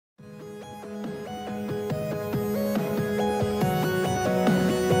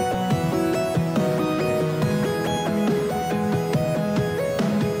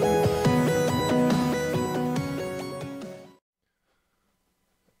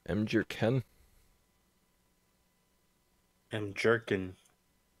M. Jerkin. I'm jerking.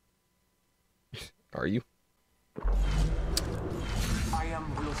 Are you? I am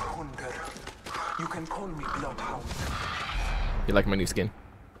Bloodhunder. You can call me Bloodhound. You like my new skin?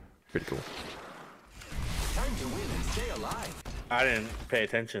 Pretty cool. Time to win and stay alive. I didn't pay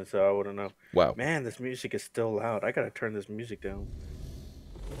attention, so I wouldn't know. Wow. Man, this music is still loud. I gotta turn this music down.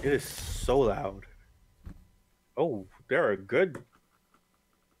 It is so loud. Oh, they're good.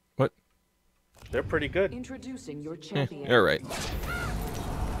 What? They're pretty good. Introducing your champion. You're right.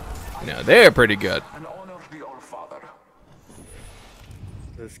 No, they're pretty good. And honor the All-Father.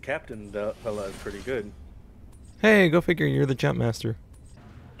 This captain fella is pretty good. Hey, go figure. You're the jump master.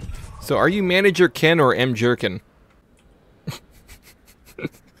 So, are you Manager Ken or M. Jerkin?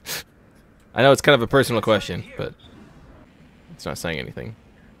 I know it's kind of a personal question, but it's not saying anything.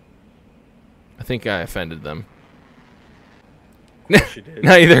 I think I offended them. She did.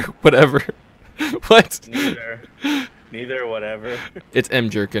 Neither. Whatever. What? Neither, whatever. It's M.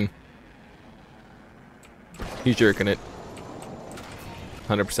 Jerkin. He's jerking it.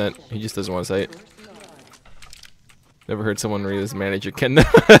 100%. He just doesn't want to say it. Never heard someone read as Manager Ken.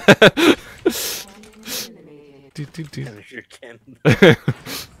 Manager Ken.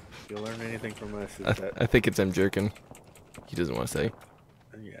 If you learn anything from us, is that I think it's M. Jerkin. He doesn't want to say.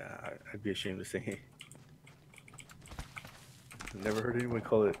 yeah, I'd be ashamed to say. I've never heard anyone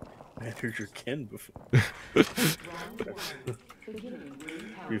call it Manager Ken before.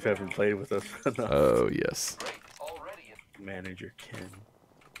 You haven't played with us enough. Oh, yes. Manager Ken.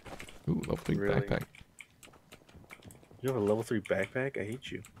 Ooh, level 3 Really? backpack. You have a level 3 backpack? I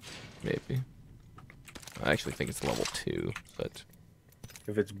hate you. Maybe. I actually think it's level 2, but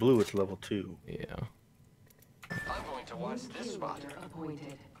If it's blue, it's level 2. yeah. I'm going to watch this spot.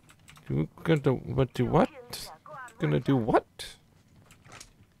 Appointed. You gonna do what? Gonna do what?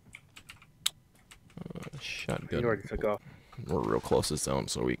 Shotgun. You already took off. We're real close to zone,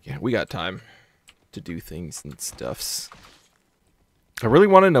 so we got time to do things and stuffs. I really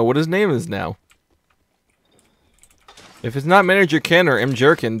want to know what his name is now. If it's not Manager Ken or M.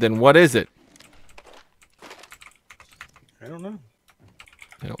 Jerkin, then what is it? I don't know.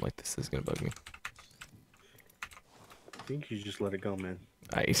 I don't like this. This is gonna bug me. I think you just let it go, man.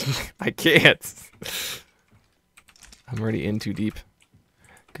 I can't. I'm already in too deep.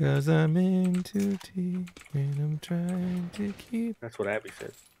 'Cause I'm in too deep and I'm trying to keep That's what Abby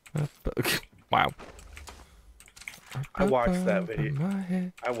said. up. Wow. I watched that Above video. my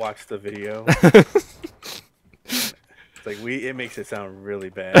head. I watched the video. It's like it makes it sound really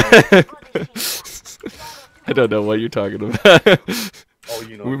bad. I don't know what you're talking about. Oh,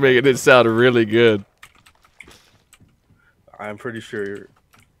 you know. We're making it sound really good. I'm pretty sure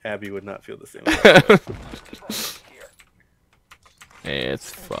Abby would not feel the same way. It's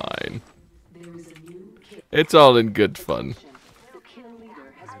fine. It's all in good fun.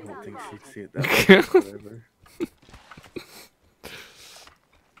 I don't think she'd see it that way. Whatever.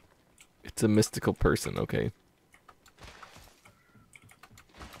 It's a mystical person, okay?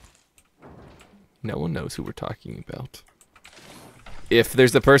 No one knows who we're talking about. If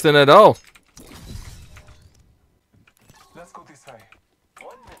there's a person at all. Let's go this way.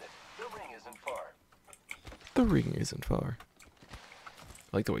 1 minute. The ring isn't far. The ring isn't far.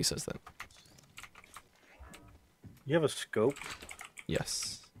 I like the way he says that. You have a scope?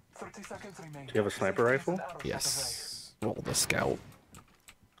 Yes. 30 seconds remain. Do you have a sniper rifle? Yes. Well, the scout.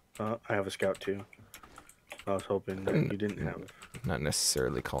 I have a scout too. I was hoping that you didn't have. Not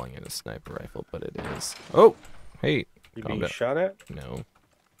necessarily calling it a sniper rifle, but it is. Oh! Hey! You calm being down. shot at? No.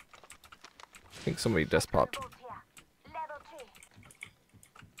 I think somebody desk popped.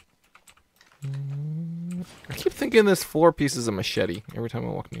 I keep thinking this floor piece is a machete every time I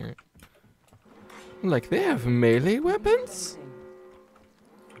walk near it. Like, they have melee weapons?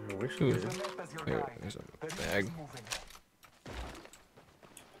 I wish Ooh. you did. There's a bag.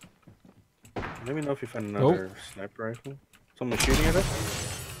 Let me know if you find another sniper rifle. Someone shooting at us?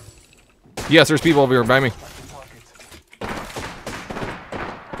 Yes, there's people over here by me.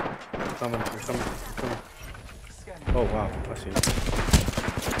 Coming. Oh wow, I see him.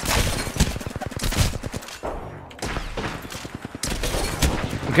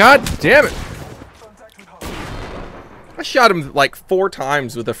 God damn it! I shot him like 4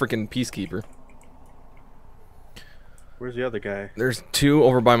 times with a freaking peacekeeper. Where's the other guy? There's 2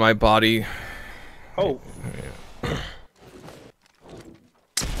 over by my body. Oh!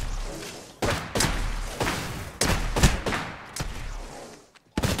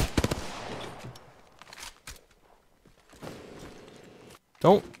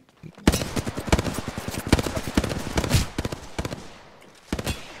 Don't.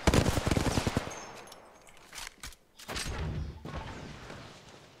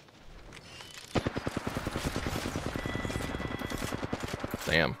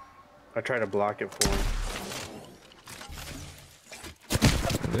 Damn. I try to block it for him.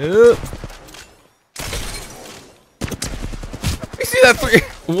 You see that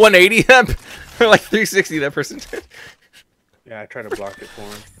 180 that or like 360 that person did? Yeah, I try to block it for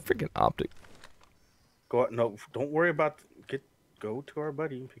him. Freaking optic. Go out. No, don't worry about. Go to our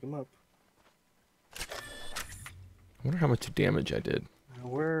buddy and pick him up. I wonder how much damage I did.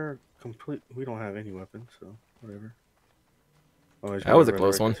 We're complete. We don't have any weapons, so whatever. Oh, That was a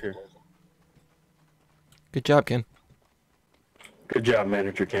close one. Here. Good job, Ken. Good job,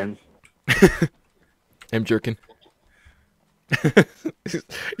 Manager Ken. I'm jerking.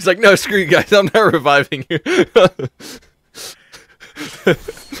 He's like, no, screw you guys. I'm not reviving you. He's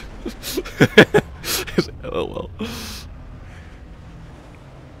like, oh, well.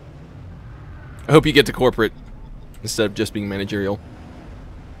 I hope you get to corporate instead of just being managerial.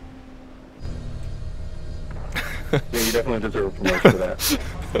 Yeah, you definitely deserve a promotion for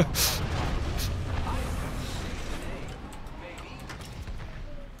that.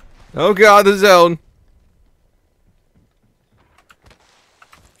 Oh god, the zone.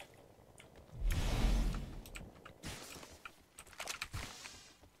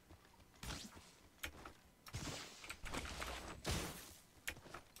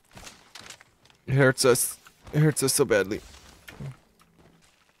 It hurts us. It hurts us so badly.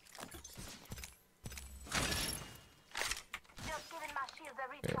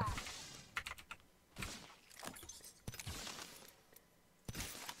 Yeah.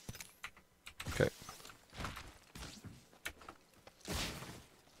 Okay.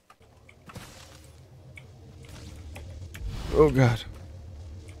 Oh god.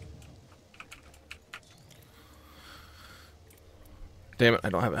 Damn it, I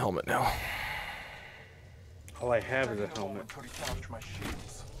don't have a helmet now. All I have is a helmet. To recharge my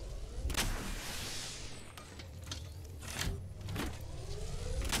shields.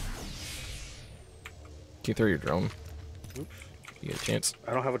 Can you throw your drone? Oops. You get a chance.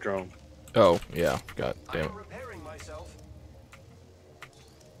 I don't have a drone. Oh, yeah. God damn it. I'm repairing myself.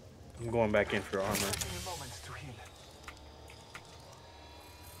 I'm going back in for armor. Taking a moment to heal.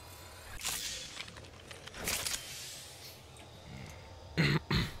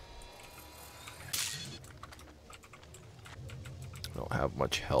 I don't have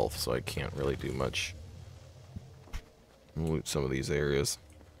much health, so I can't really do much. Loot some of these areas.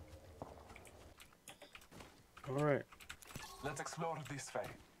 All right. Let's explore this way.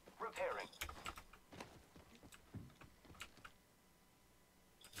 Repairing.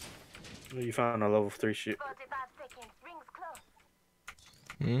 You found a level 3 shield. 45 seconds. Rings close.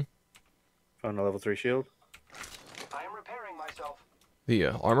 Hmm? Found a level 3 shield? I am repairing myself. The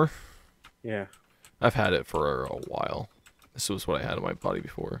armor? Yeah. I've had it for a while. This was what I had on my body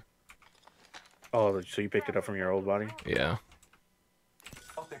before. Oh, so you picked it up from your old body? Yeah.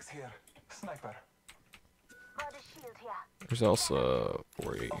 Optics here. Sniper. Body shield here. There's also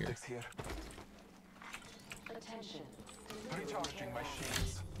 48 here. Optics here. Attention. Recharging my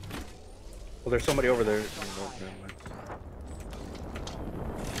shields. Well, there's somebody over there. Oh, no, never mind.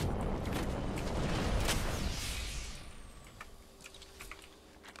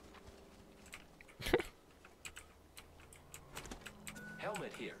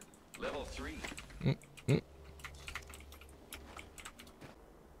 Helmet here. Level 3.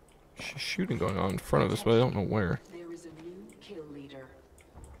 Shooting going on in front of us, but I don't know where. There is a new kill leader.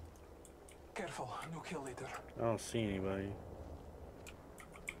 Careful, new kill leader. I don't see anybody.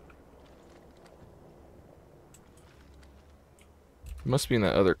 It must be in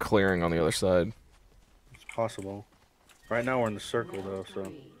that other clearing on the other side. It's possible. Right now we're in the circle, though, so.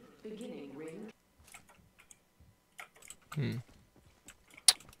 Beginning ring. Hmm.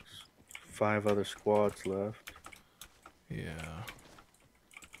 5 other squads left. Yeah.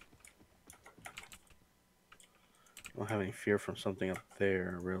 I don't have any fear from something up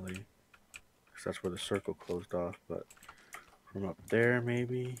there, really. Because that's where the circle closed off, but from up there,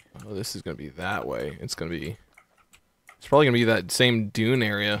 maybe? Oh, this is gonna be that way. It's gonna be. It's probably gonna be that same dune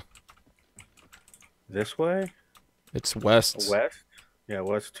area. This way? It's west. West? Yeah,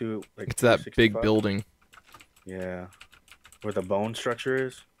 west to, like, It's that big 265? building. Yeah. Where the bone structure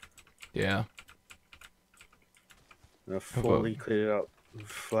is? Yeah. A fully cleared out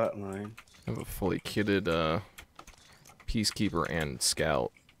flat line. I have a fully kitted peacekeeper and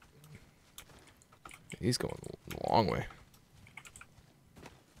scout. He's going a long way.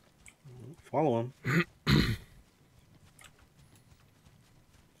 Follow him.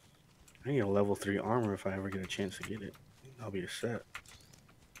 I need a level 3 armor if I ever get a chance to get it. I'll be a set.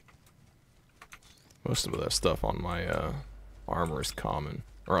 Most of that stuff on my armor is common,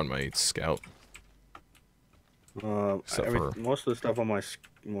 or on my scout. Except for Most of the stuff on my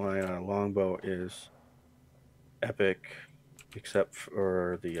longbow is epic, except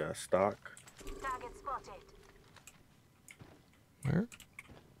for the stock. Target spotted. where?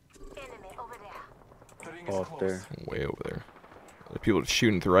 Enemy over there. The ring is Oh, up close. there. Way over there. Are people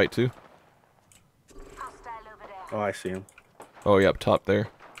shooting to the right too? Hostile over there. Oh, I see him. Oh yeah, up top there.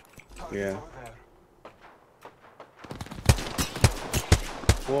 Target Yeah. over there.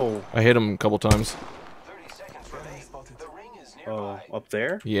 Whoa. I hit him a couple times. 30 seconds Enemy remain. spotted. The ring is Oh, nearby. up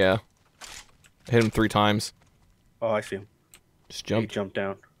there? Yeah. I hit him 3 times. Oh, I see him. Just He jumped. jumped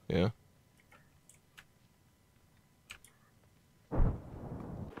down. Yeah.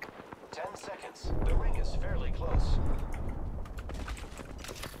 10 seconds. The ring is fairly close.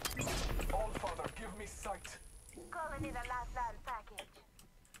 Old father, give me sight. Calling in a last land package.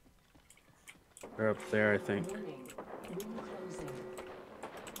 They're up there, I think. Warning. Ring closing.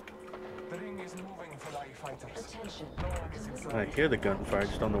 The ring is moving for the fighters. Attention. No one is inside. I hear the gunfire, I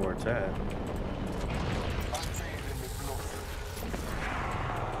just don't know where it's at. I'm bathing with blood.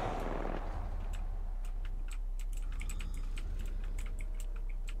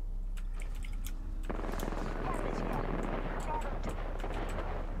 Damage here. Level 2.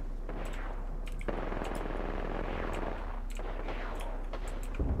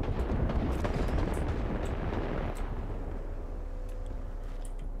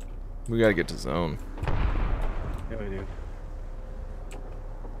 We gotta get to zone. Yeah, we do.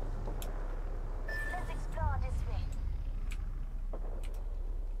 Let's explore this way.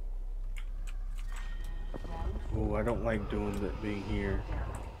 Oh, I don't like doing that being here.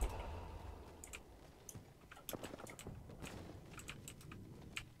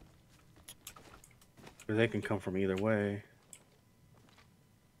 Because they can come from either way.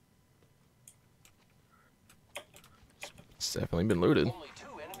 It's definitely been looted. Only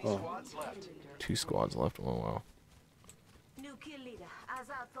 2 enemy Oh. squads left. 2 squads left. Oh wow. New kill leader. As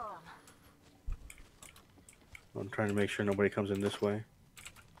out form. I'm trying to make sure nobody comes in this way.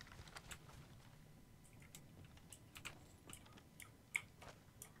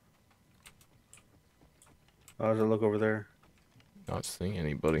 How does it look over there? Not seeing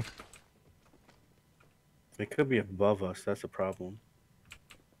anybody. It could be above us, that's the problem.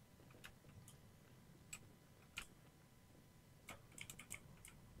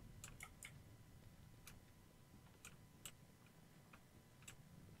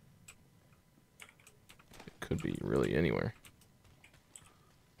 It could be really anywhere.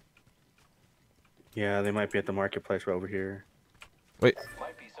 Yeah, they might be at the marketplace right over here. Wait,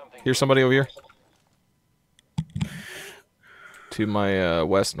 Might be something. here's somebody over here. To my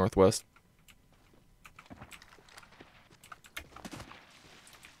west, northwest.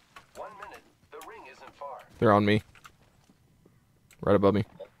 1 minute. The ring isn't far. They're on me. Right above me.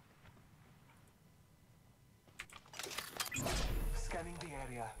 Scanning the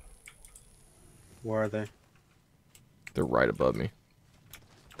area. Where are they? They're right above me.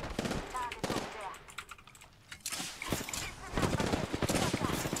 Target over there.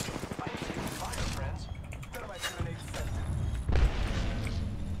 I'm taking fire, friends. Thermite grenade set.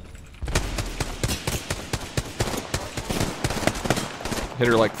 Hit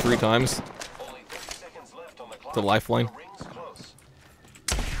her like 3 times. Only 30 seconds left on the clock. The lifeline. The ring's close.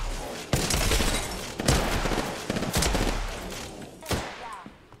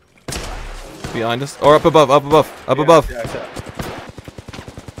 Behind us. Or up above, up above, up Yeah, above. yeah, I saw-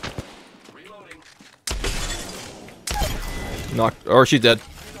 Reloading. Knocked. Or she's dead.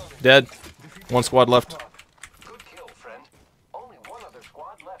 Dead. 1 squad left. Good kill, friend. Only 1 other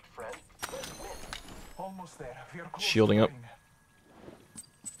squad left, friend. Let's win. Almost there. We are close Shielding to up. the ring.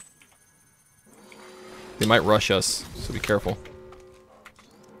 They might rush us, so be careful.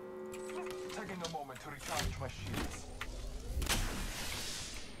 Taking a moment to recharge my shields.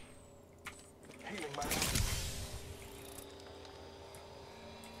 Healing my wounds.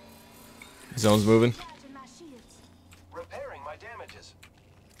 Zone's moving. Charging my shields. Repairing my damages.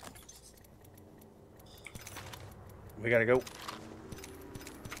 We gotta go.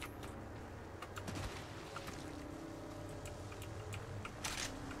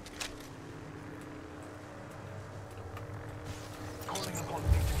 Calling upon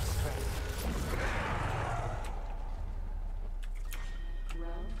nature's strength.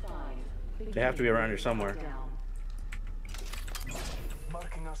 Round 5. They have to be around here somewhere. Down.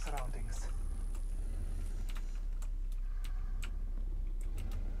 Marking our surroundings.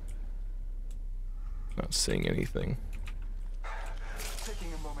 Not seeing anything.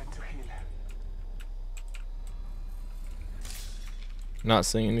 Taking a moment to heal. Not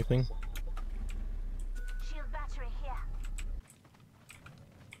seeing anything. Shield battery here.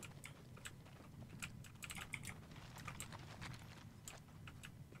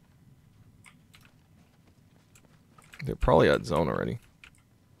 probably at zone already.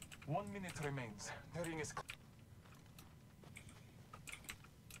 1 minute remains. The ring is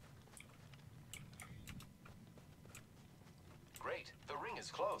Great. The ring is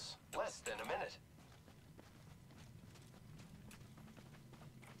close. Less than a minute.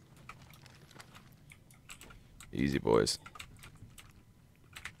 Easy, boys.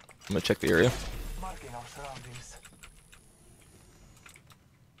 I'm gonna check the area. marking our surroundings.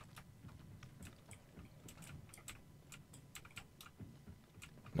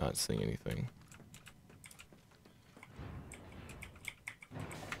 Not seeing anything.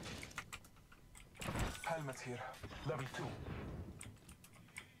 Helmet here. Level 2.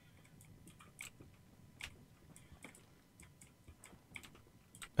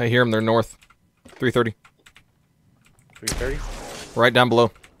 I hear them. They're north. 330. 330. Right down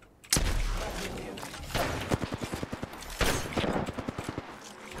below.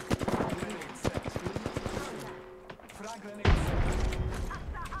 Frag grenade set.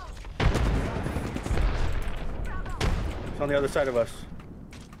 It's on the other side of us.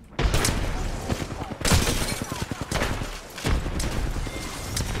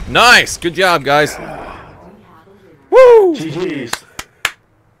 Nice. Good job, guys. Woo! GG's.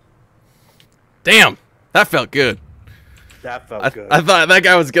 Damn. That felt good. That felt good. I thought that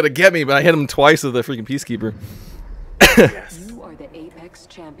guy was gonna get me, but I hit him twice with the freaking Peacekeeper. Yes. You are the Apex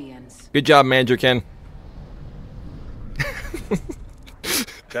champions. Good job, Manager Ken.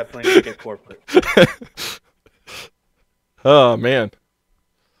 Definitely need to get corporate. Oh man.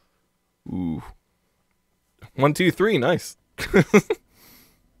 Ooh. 1, 2, 3. Nice.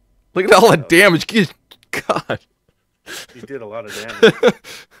 Look at all that damage. God. You did a lot of damage.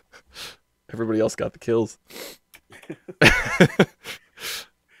 Everybody else got the kills.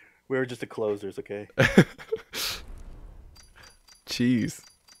 We were just the closers, okay? Jeez.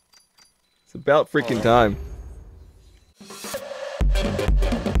 It's about freaking time.